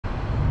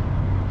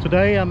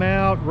Today I'm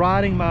out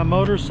riding my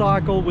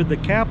motorcycle with the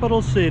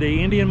Capital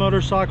City Indian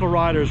Motorcycle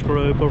Riders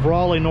Group of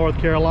Raleigh, North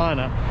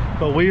Carolina.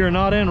 But we are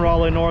not in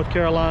Raleigh, North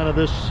Carolina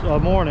this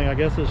morning. I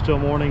guess it's still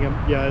morning.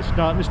 Yeah,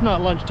 it's not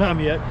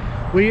lunchtime yet.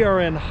 We are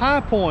in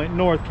High Point,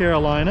 North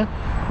Carolina.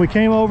 We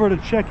came over to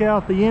check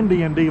out the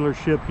Indian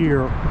dealership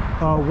here.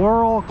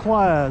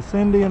 World-class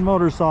Indian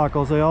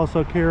motorcycles. They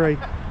also carry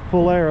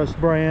Polaris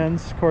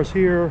brands. Of course,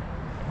 here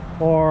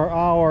are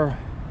our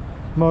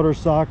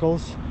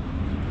motorcycles.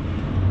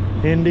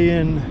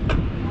 Indian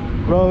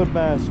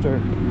Roadmaster,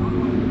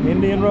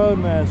 Indian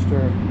Roadmaster,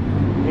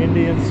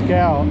 Indian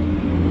Scout,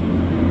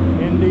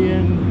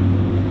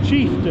 Indian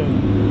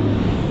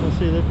Chieftain. Let's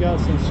see, they've got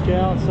some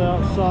scouts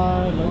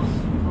outside.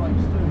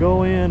 Let's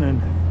go in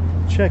and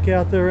check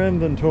out their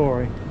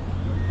inventory.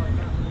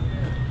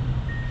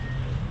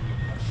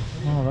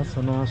 Oh, that's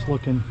a nice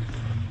looking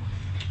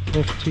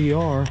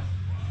FTR.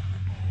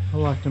 I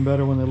like them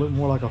better when they look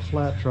more like a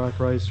flat track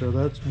racer.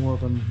 That's more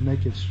of a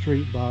naked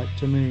street bike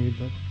to me,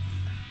 but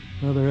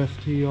another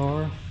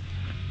FTR.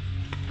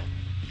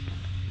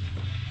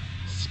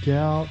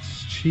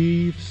 Scouts,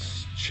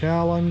 Chiefs,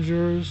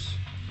 Challengers.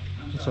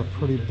 That's a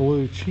pretty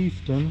blue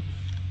Chieftain.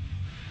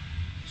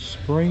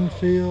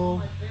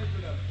 Springfield.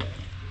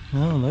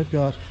 Oh, they've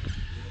got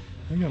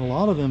a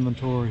lot of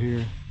inventory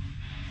here.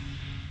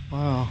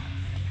 Wow.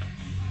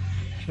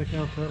 Check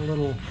out that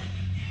little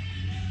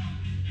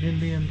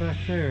Indian back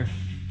there.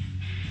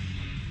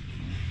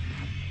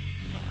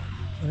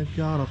 They've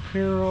got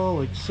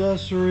apparel,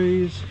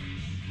 accessories.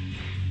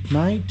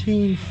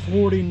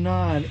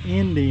 1949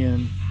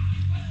 Indian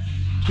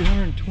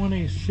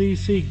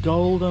 220cc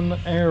golden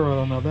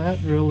arrow. Now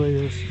that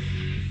really is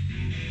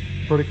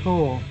pretty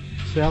cool.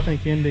 See, I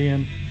think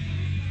Indian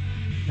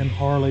and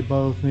Harley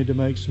both need to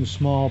make some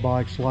small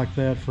bikes like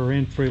that for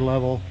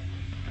entry-level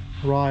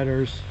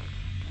riders.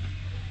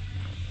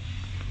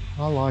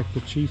 I like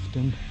the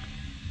Chieftain.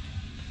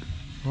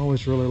 I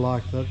always really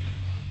liked that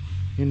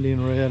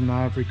Indian red and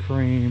ivory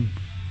cream.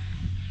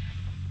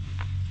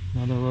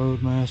 Another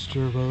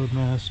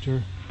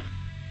Roadmaster.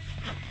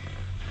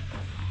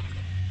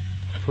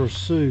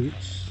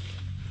 Pursuits,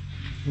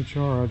 which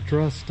are a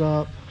dressed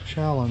up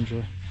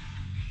Challenger.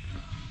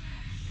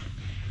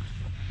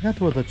 I got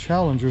to where the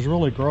Challenger's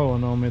really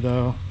growing on me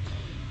though.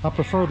 I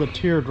prefer the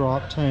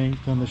teardrop tank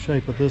than the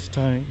shape of this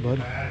tank, but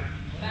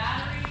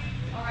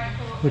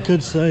we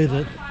could say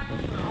that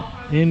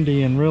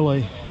Indian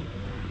really,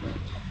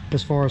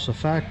 as far as the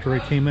factory,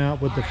 came out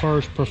with the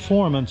first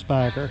performance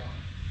backer.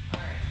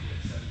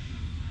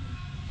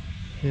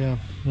 Yeah,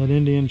 that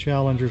Indian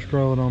Challenger's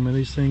growing on me.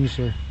 These things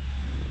are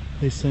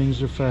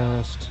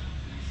fast.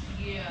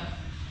 Yeah.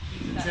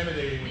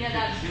 Intimidating when you get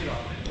the seat on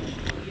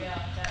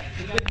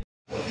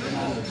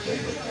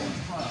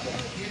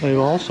it. They've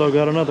also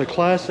got another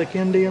classic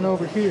Indian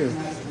over here.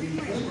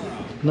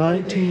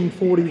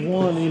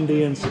 1941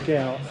 Indian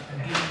Scout.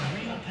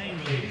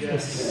 A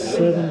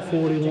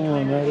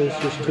 741. That is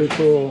just too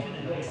cool.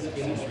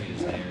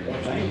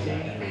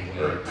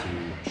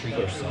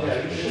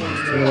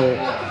 Little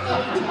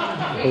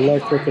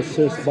electric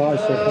assist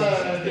bicycle.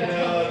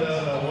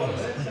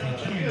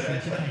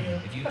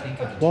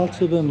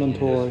 Lots of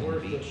inventory.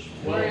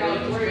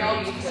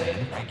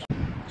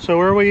 So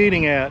where are we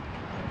eating at?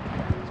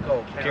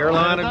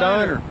 Carolina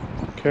Diner.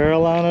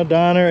 Carolina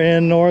Diner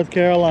in North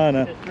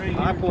Carolina.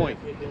 High Point.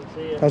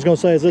 I was going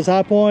to say, is this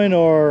High Point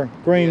or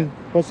Green? Yeah.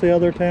 What's the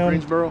other town?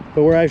 Greensboro.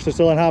 But we're actually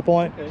still in High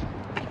Point? Okay.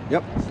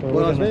 Yep. So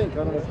Well, I think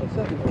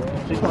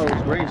she thought it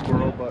was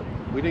Greensboro, but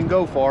we didn't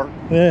go far.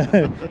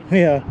 Yeah.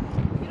 Yeah.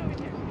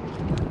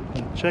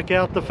 Check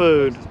out the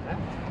food.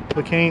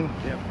 We can't.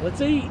 Yeah.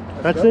 Let's eat.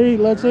 Let's eat.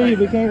 Let's eat.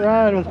 We can't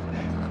ride.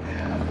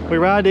 We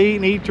ride to eat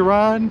and eat to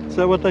ride. Is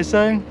that what they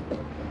say?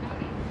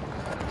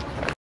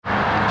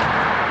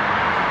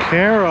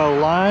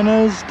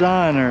 Carolina's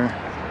Diner.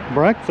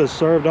 Breakfast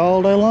served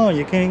all day long.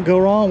 You can't go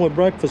wrong with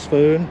breakfast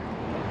food.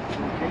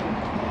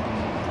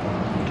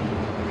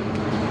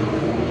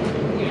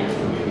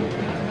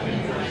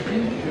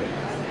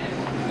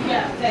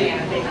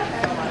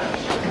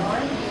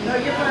 No,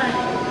 you're fine.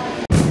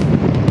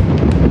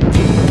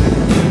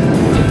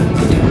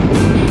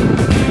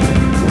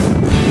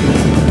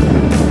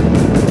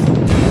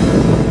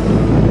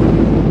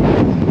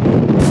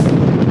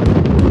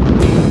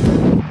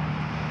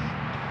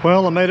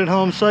 Well, I made it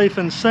home safe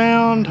and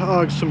sound.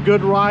 Some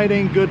good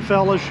riding, good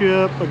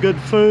fellowship, a good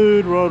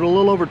food. Rode a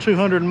little over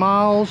 200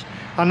 miles.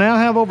 I now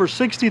have over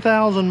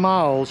 60,000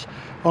 miles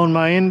on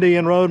my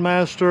Indian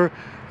Roadmaster,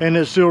 and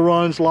it still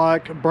runs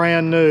like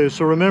brand new.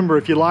 So remember,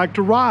 if you like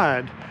to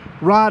ride,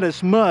 ride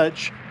as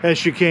much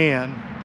as you can.